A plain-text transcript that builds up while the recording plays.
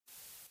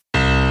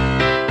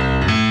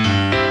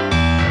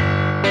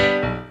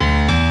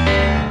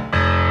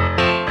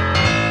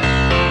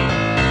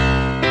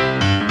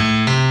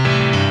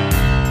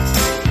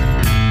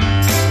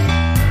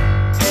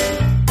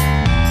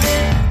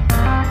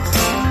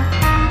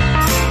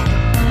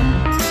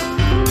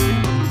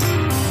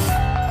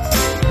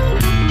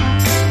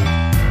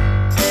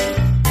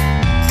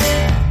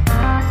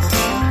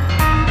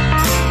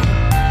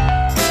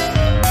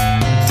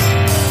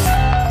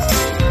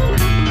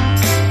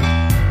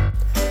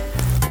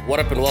What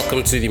up and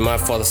welcome to the My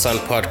Father-Son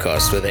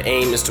podcast, where the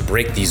aim is to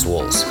break these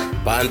walls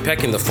by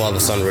unpacking the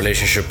father-son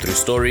relationship through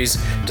stories,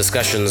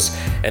 discussions,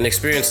 and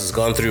experiences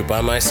gone through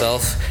by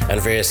myself and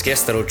various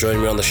guests that will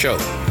join me on the show.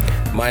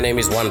 My name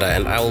is Wanda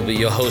and I will be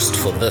your host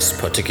for this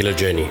particular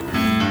journey.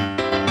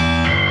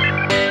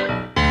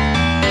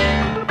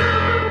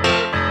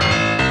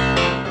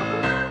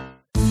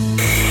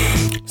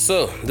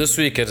 So, this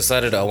week I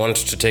decided I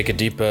wanted to take a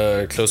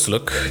deeper, closer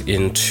look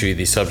into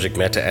the subject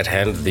matter at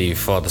hand, the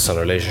father-son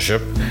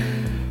relationship,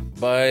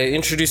 by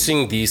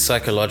introducing the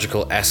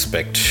psychological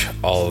aspect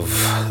of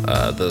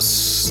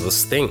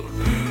this thing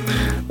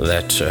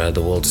that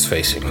the world is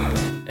facing.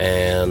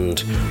 And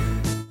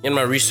in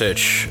my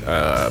research,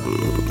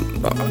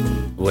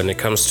 when it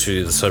comes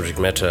to the subject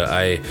matter,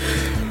 I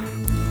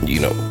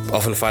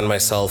often find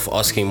myself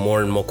asking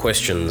more and more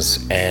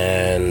questions,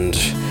 and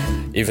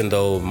even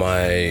though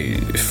my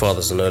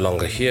father's no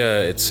longer here,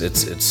 it's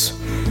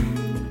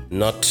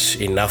not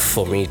enough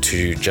for me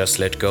to just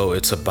let go.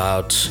 It's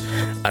about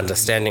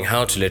understanding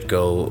how to let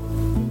go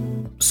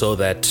so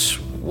that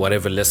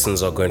whatever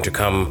lessons are going to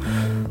come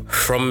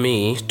from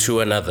me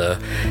to another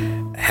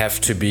have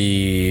to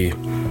be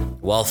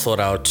well thought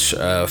out,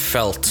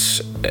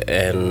 felt,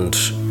 and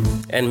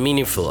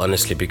meaningful,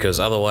 honestly, because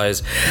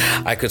otherwise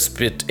I could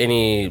spit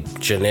any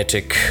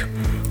genetic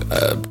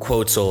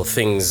quotes or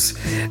things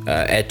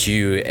at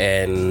you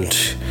and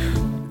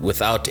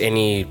without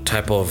any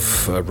type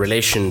of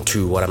relation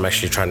to what I'm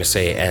actually trying to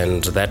say,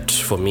 and that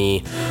for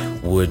me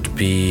would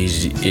be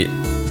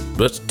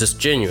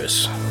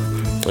disingenuous.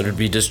 It would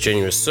be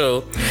disingenuous.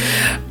 So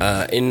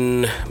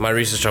in my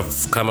research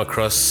I've come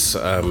across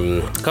a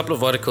couple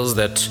of articles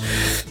that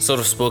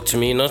sort of spoke to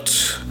me, not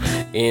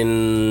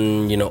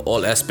in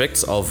all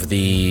aspects of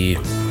the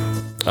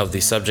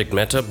subject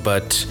matter,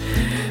 but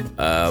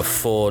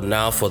for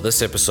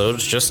this episode,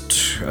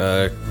 just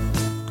a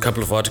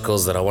couple of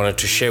articles that I wanted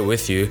to share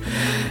with you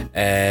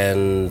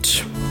and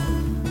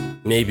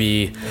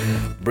maybe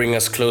bring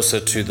us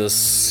closer to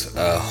this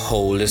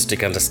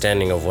holistic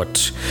understanding of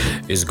what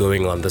is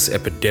going on, this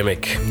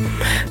epidemic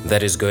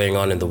that is going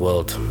on in the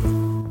world.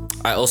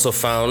 I also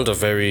found a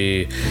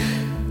very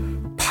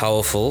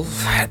powerful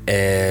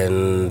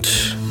and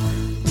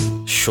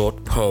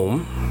short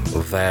poem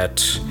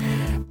that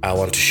I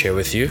want to share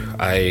with you.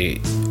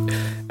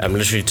 I'm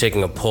literally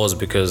taking a pause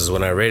because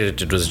when I read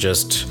it, it was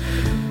just,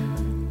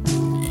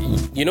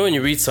 when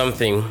you read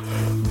something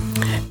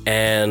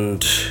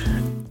and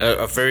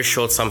a very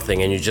short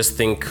something and you just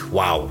think,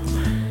 wow,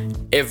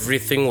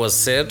 everything was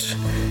said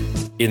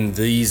in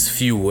these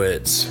few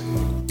words.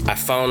 I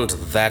found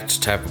that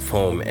type of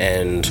poem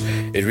and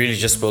it really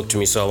just spoke to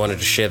me, so I wanted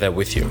to share that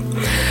with you.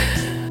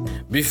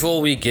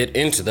 Before we get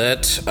into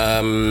that, I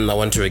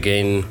want to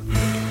again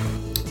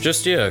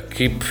just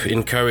keep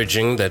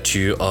encouraging that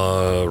you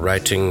are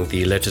writing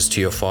the letters to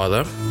your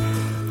father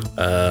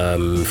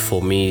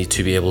for me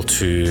to be able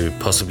to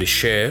possibly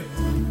share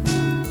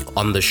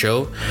on the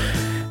show.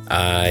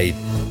 I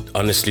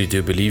honestly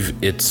do believe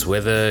it's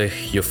whether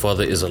your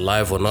father is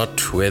alive or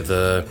not,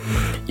 whether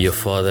your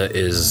father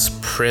is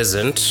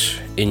present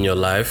in your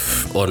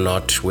life or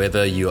not,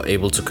 whether you're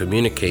able to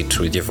communicate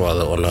with your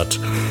father or not.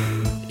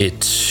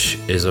 It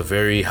is a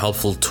very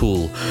helpful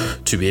tool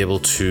to be able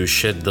to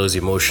shed those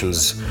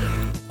emotions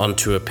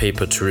onto a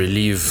paper to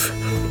relieve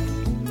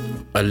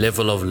a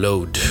level of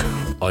load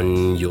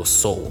on your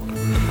soul.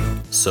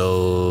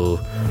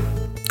 So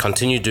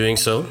continue doing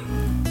so,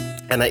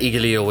 and I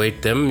eagerly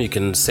await them. You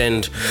can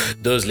send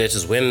those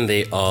letters when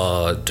they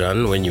are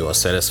done, when you are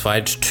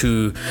satisfied,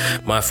 to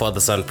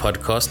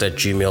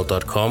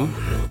myfathersonpodcast@gmail.com,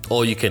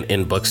 or you can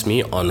inbox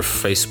me on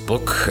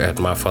Facebook at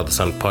My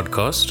Father-Son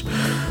Podcast,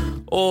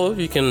 or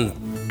you can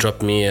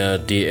drop me a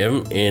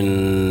DM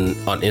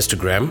on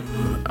Instagram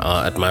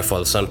at My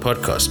Father-Son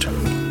Podcast.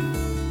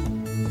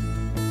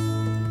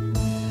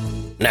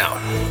 Now,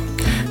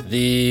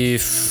 the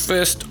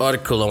first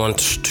article I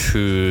want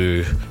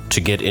to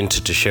get into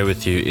to share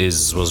with you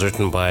was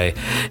written by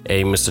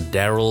a Mr.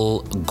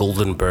 Daryl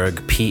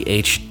Goldenberg,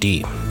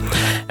 PhD,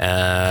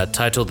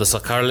 titled "The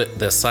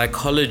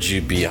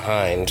Psychology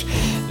Behind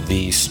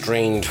the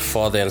Strained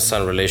Father and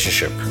Son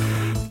Relationship."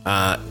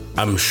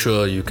 I'm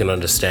sure you can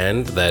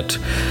understand that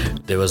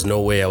there was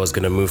no way I was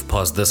going to move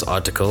past this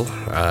article,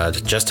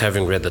 just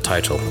having read the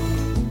title.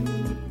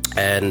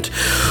 And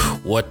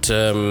what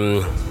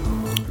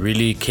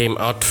really came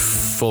out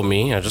for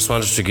me, I just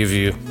wanted to give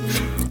you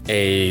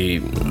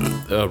a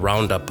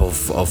roundup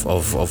of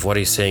what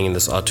he's saying in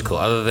this article,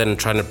 other than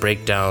trying to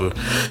break down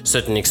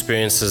certain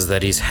experiences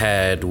that he's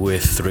had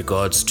with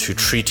regards to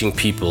treating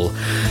people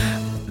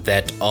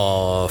that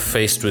are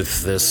faced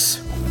with this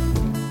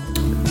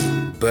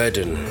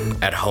burden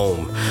at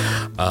home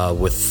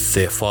with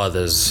their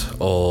fathers,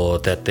 or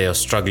that they are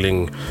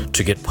struggling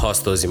to get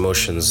past those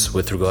emotions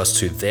with regards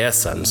to their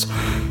sons.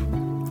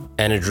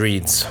 And it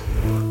reads,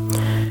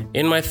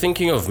 "In my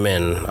thinking of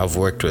men I've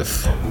worked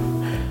with,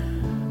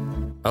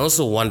 I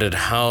also wondered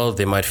how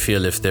they might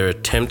feel if their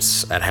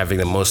attempts at having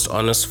the most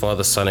honest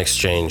father-son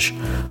exchange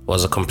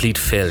was a complete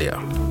failure.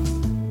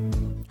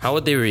 How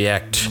would they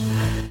react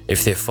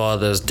if their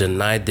fathers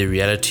denied the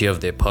reality of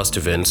their past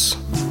events?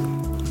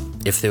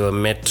 If they were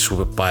met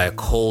by a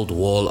cold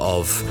wall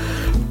of,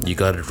 you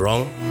got it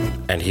wrong,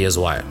 and here's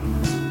why.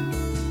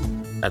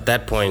 At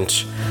that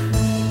point,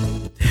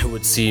 there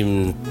would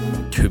seem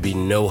to be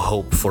no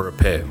hope for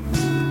repair.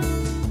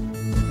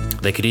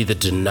 They could either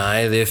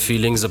deny their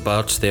feelings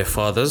about their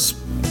fathers,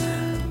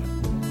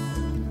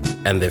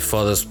 and they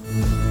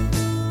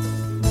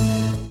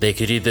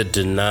could either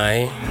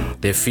deny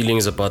their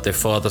feelings about their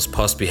father's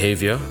past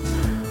behavior,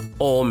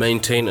 or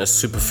maintain a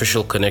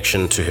superficial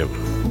connection to him.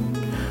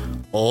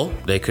 Or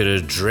they could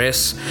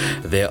address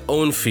their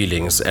own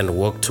feelings and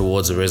work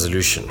towards a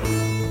resolution.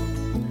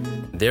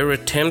 Their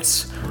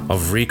attempts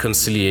of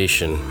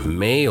reconciliation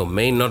may or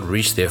may not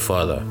reach their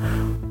father,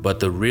 but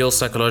the real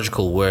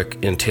psychological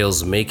work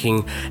entails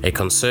making a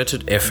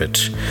concerted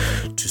effort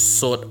to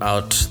sort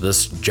out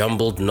this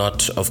jumbled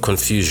knot of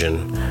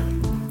confusion,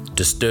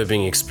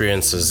 disturbing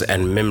experiences,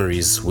 and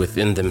memories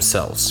within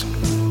themselves.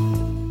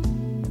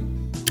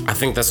 I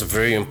think that's a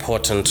very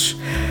important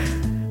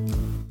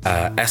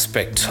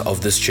aspect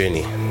of this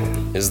journey,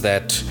 is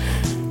that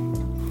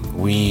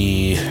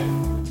we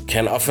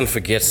can often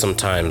forget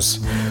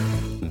sometimes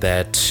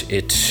that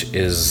it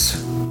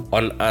is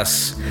on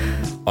us,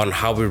 on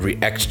how we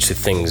react to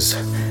things,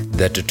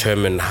 that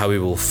determine how we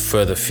will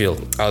further feel.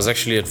 I was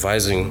actually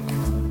advising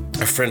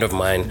a friend of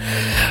mine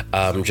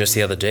just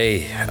the other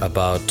day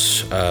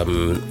about a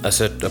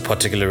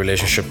particular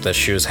relationship that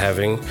she was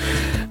having,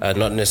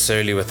 not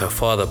necessarily with her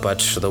father, but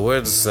the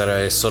words that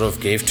I sort of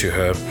gave to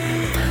her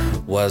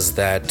was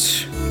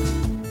that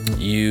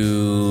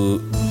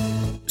you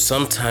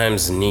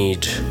sometimes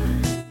need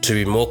to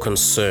be more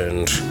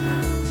concerned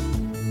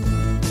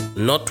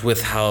not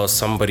with how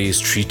somebody is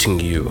treating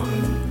you,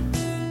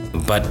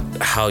 but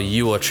how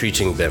you are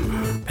treating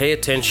them. Pay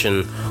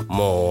attention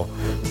more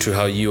to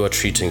how you are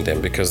treating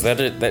them, because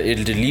that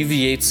it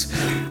alleviates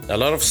a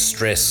lot of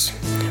stress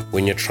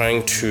when you're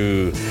trying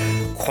to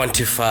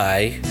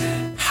quantify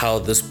how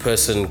this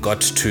person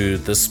got to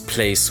this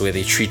place where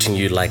they're treating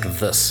you like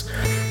this.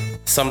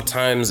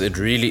 Sometimes it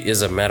really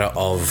is a matter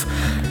of,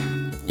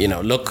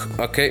 look,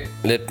 okay,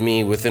 let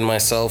me within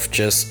myself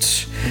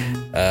just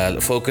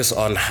focus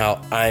on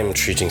how I'm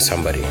treating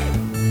somebody.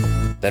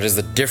 That is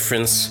the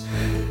difference,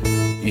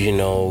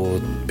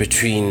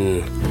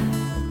 between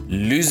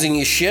losing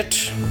your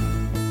shit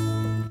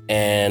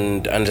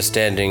and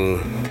understanding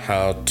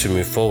how to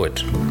move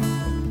forward.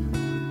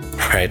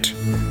 Right?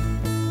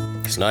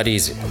 It's not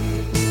easy.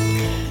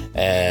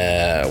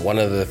 One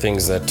of the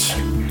things that,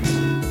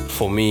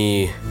 for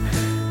me,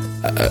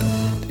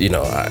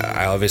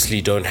 I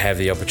obviously don't have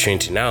the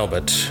opportunity now,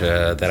 but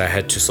that I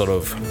had to sort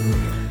of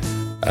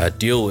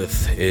deal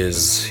with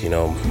is,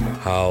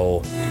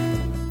 how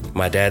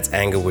my dad's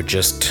anger would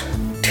just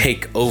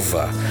take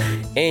over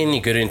any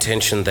good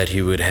intention that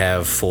he would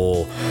have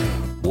for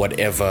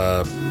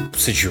whatever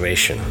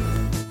situation.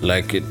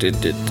 Like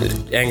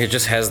anger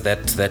just has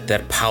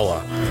that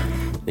power.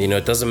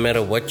 It doesn't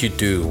matter what you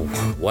do.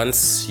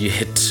 Once you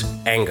hit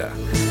anger,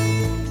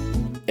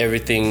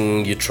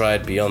 everything you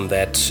tried beyond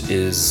that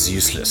is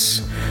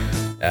useless.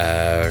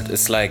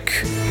 It's like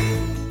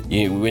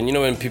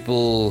when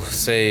people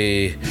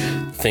say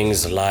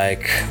things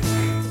like,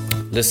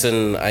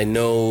 listen, I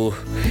know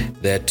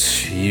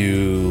that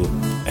you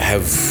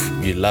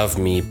love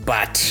me,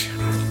 but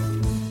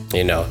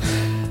I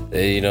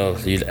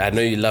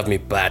know you love me,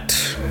 but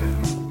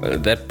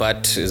that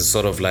but is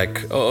sort of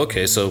like, oh,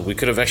 okay, so we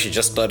could have actually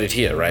just started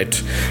here, right?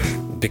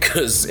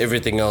 Because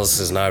everything else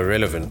is now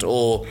irrelevant.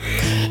 Or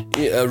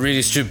a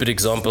really stupid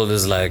example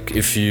is like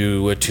if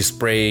you were to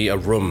spray a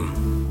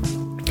room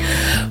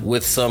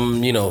with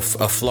some, a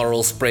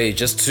floral spray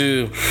just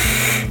to,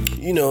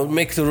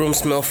 make the room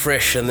smell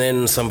fresh, and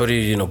then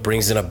somebody,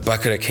 brings in a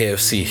bucket of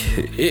KFC.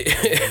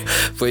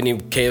 For any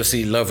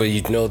KFC lover,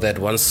 you'd know that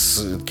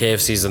once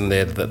KFC's in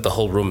there, the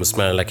whole room is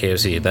smelling like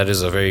KFC. That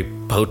is a very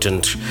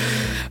potent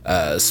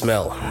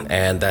smell,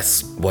 and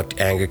that's what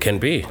anger can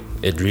be.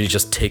 It really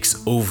just takes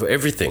over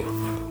everything.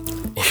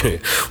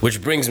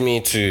 Which brings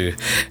me to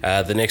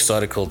the next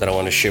article that I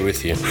want to share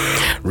with you,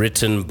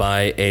 written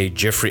by a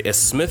Jeffrey S.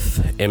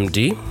 Smith,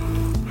 MD,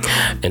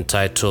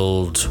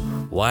 entitled,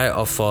 "Why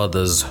Are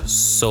Fathers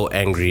So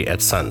Angry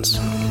at Sons?"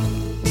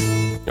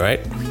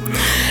 Right?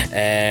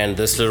 And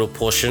this little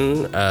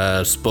portion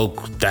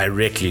spoke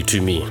directly to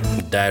me.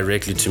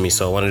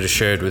 So I wanted to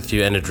share it with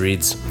you, and it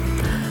reads,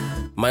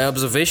 "My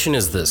observation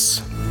is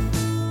this.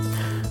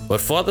 What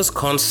fathers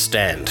can't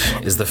stand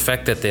is the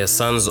fact that their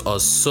sons are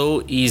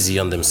so easy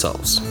on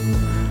themselves.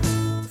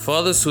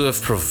 Fathers who have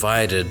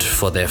provided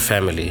for their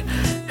family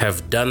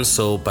have done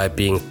so by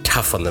being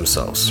tough on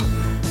themselves.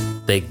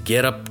 They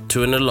get up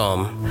to an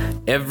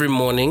alarm every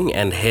morning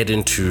and head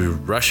into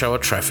rush hour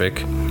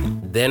traffic,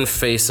 then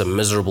face a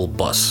miserable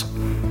boss.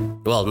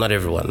 Well, not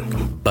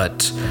everyone,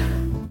 but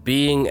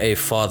being a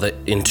father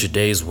in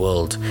today's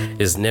world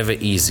is never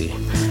easy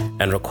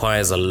and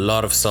requires a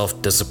lot of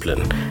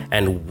self-discipline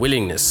and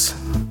willingness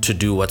to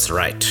do what's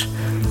right,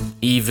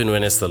 even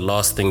when it's the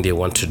last thing they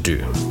want to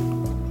do.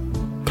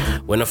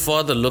 When a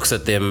father looks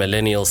at their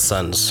millennial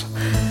sons,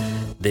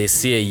 they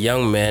see a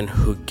young man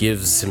who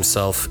gives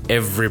himself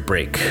every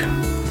break.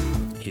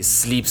 He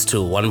sleeps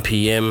till 1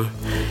 p.m.,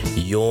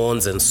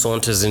 yawns and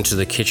saunters into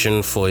the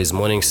kitchen for his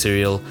morning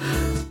cereal,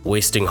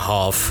 wasting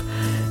half.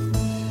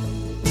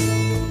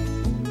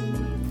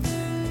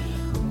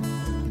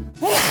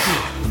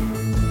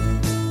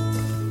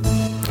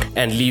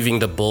 And leaving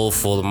the bowl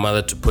for the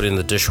mother to put in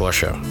the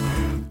dishwasher.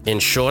 In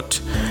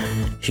short,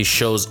 he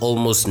shows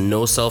almost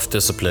no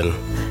self-discipline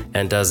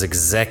and does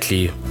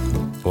exactly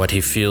what he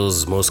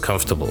feels most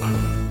comfortable.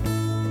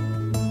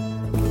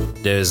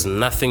 There is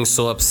nothing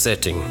so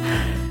upsetting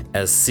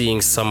as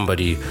seeing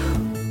somebody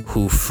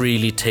who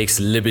freely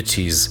takes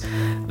liberties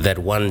that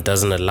one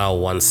doesn't allow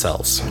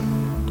oneself.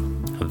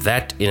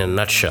 That, in a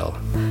nutshell,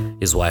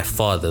 is why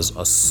fathers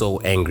are so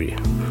angry.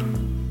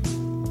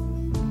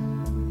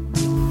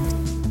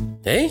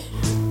 Hey?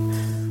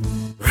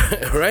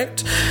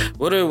 Right?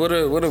 What a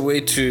way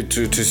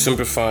to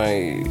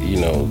simplify,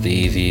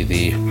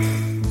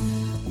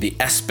 the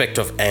aspect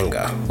of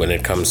anger when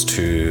it comes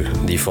to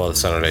the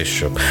father-son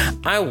relationship.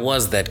 I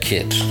was that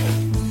kid,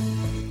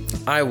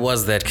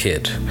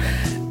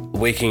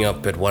 waking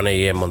up at 1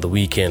 a.m. on the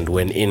weekend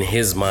when in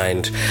his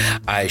mind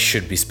I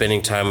should be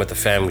spending time with the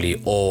family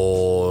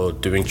or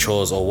doing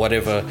chores or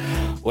whatever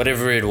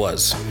it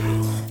was.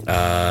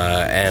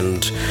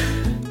 And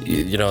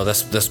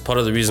that's part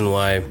of the reason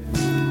why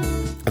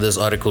this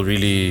article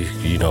really,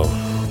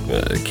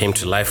 came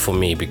to life for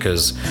me,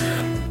 because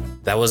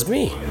that was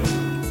me.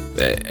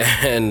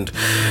 And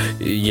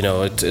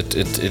it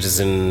is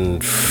in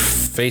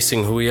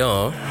facing who we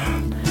are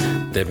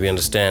that we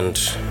understand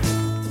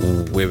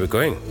where we're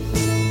going.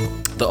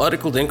 The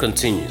article then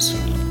continues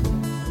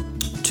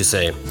to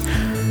say,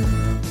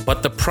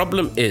 but the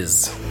problem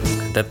is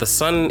that the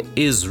son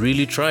is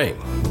really trying.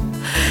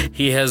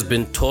 He has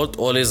been taught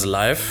all his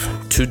life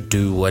to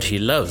do what he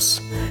loves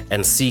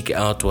and seek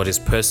out what is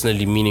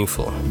personally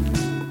meaningful.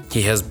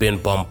 He has been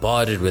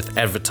bombarded with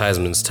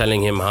advertisements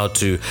telling him how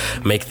to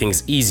make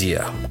things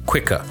easier,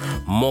 quicker,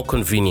 more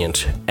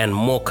convenient, and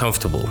more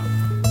comfortable.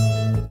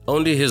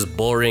 Only his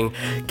boring,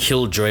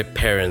 killjoy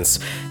parents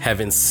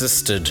have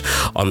insisted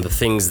on the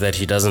things that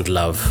he doesn't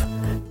love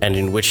and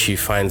in which he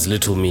finds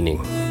little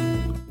meaning.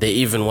 They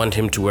even want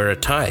him to wear a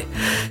tie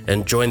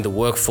and join the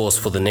workforce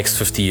for the next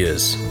 50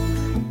 years.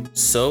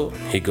 So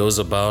he goes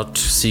about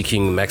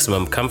seeking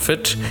maximum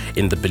comfort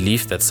in the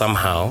belief that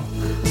somehow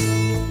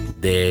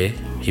there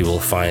he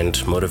will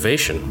find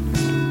motivation.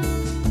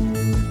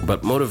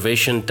 But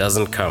motivation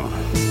doesn't come.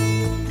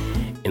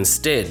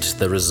 Instead,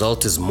 the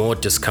result is more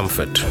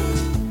discomfort.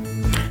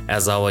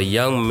 As our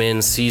young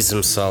man sees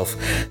himself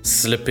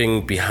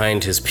slipping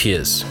behind his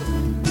peers.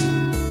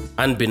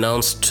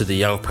 Unbeknownst to the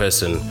young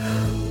person,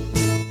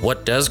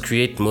 what does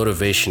create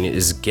motivation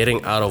is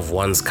getting out of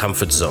one's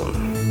comfort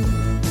zone.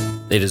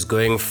 It is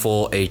going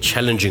for a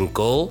challenging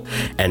goal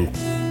and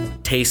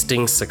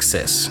tasting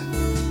success.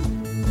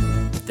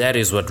 That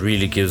is what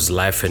really gives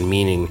life and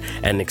meaning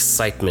and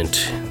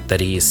excitement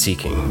that he is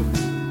seeking.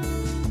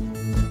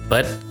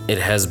 But it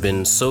has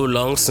been so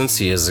long since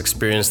he has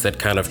experienced that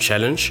kind of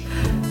challenge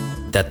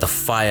that the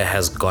fire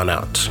has gone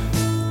out.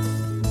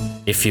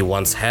 If he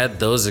once had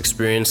those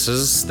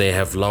experiences, they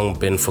have long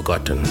been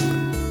forgotten.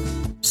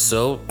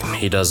 So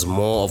he does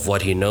more of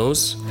what he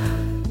knows,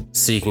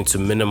 seeking to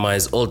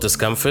minimize all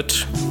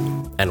discomfort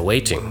and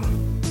waiting,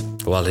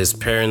 while his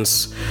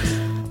parents'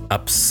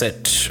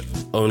 upset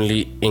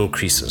only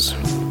increases.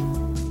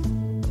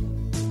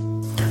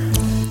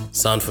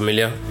 Sound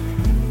familiar?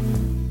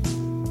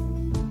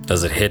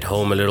 Does it hit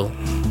home a little?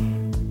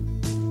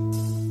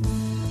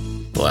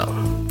 Well,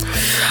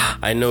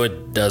 I know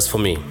it does for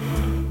me.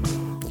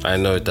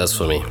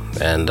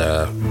 And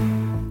I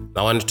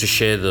wanted to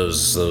share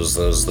those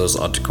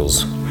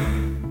articles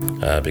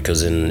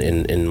because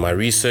in my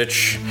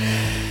research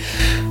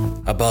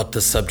about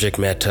the subject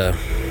matter,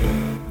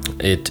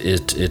 it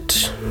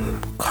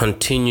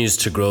continues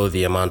to grow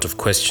the amount of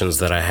questions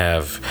that I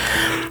have,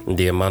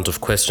 the amount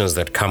of questions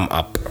that come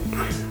up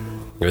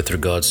with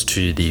regards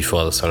to the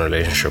father-son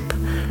relationship.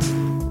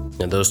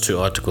 And those two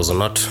articles are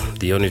not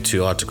the only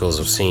two articles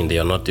I've seen. They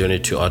are not the only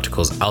two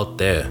articles out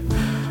there.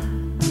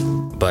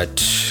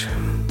 But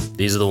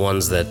these are the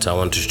ones that I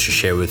wanted to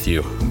share with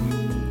you.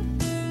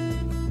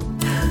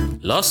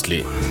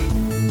 Lastly,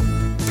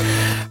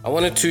 I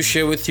wanted to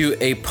share with you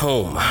a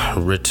poem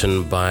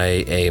written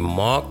by a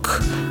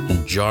Mark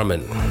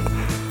Jarman,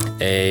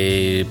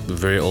 a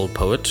very old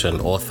poet and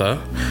author.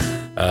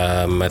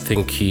 I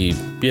think it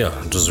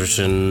was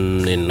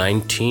written in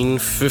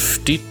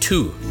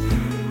 1952,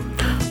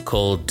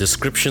 called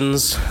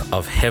Descriptions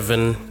of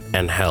Heaven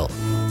and Hell.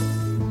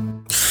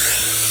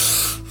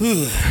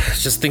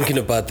 Just thinking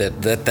about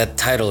that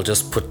title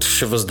just put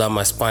shivers down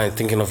my spine,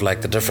 thinking of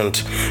like the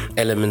different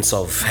elements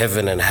of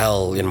heaven and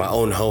hell in my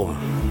own home.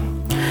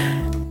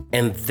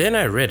 And then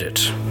I read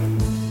it.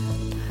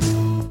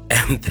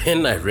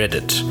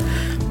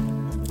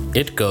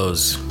 It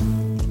goes,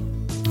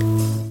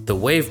 the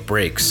wave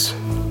breaks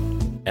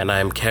and I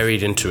am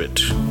carried into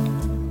it.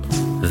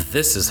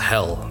 This is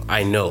hell,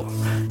 I know,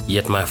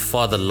 yet my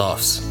father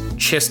laughs,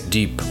 chest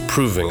deep,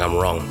 proving I'm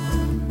wrong.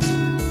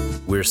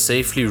 We're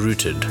safely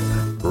rooted,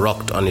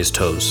 rocked on his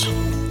toes.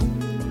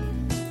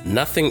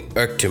 Nothing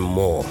irked him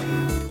more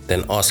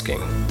than asking,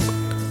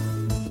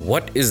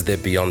 what is there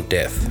beyond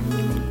death?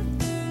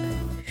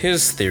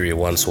 His theory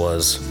once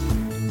was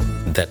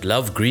that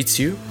love greets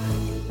you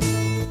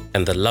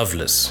and the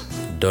loveless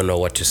don't know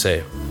what to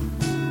say.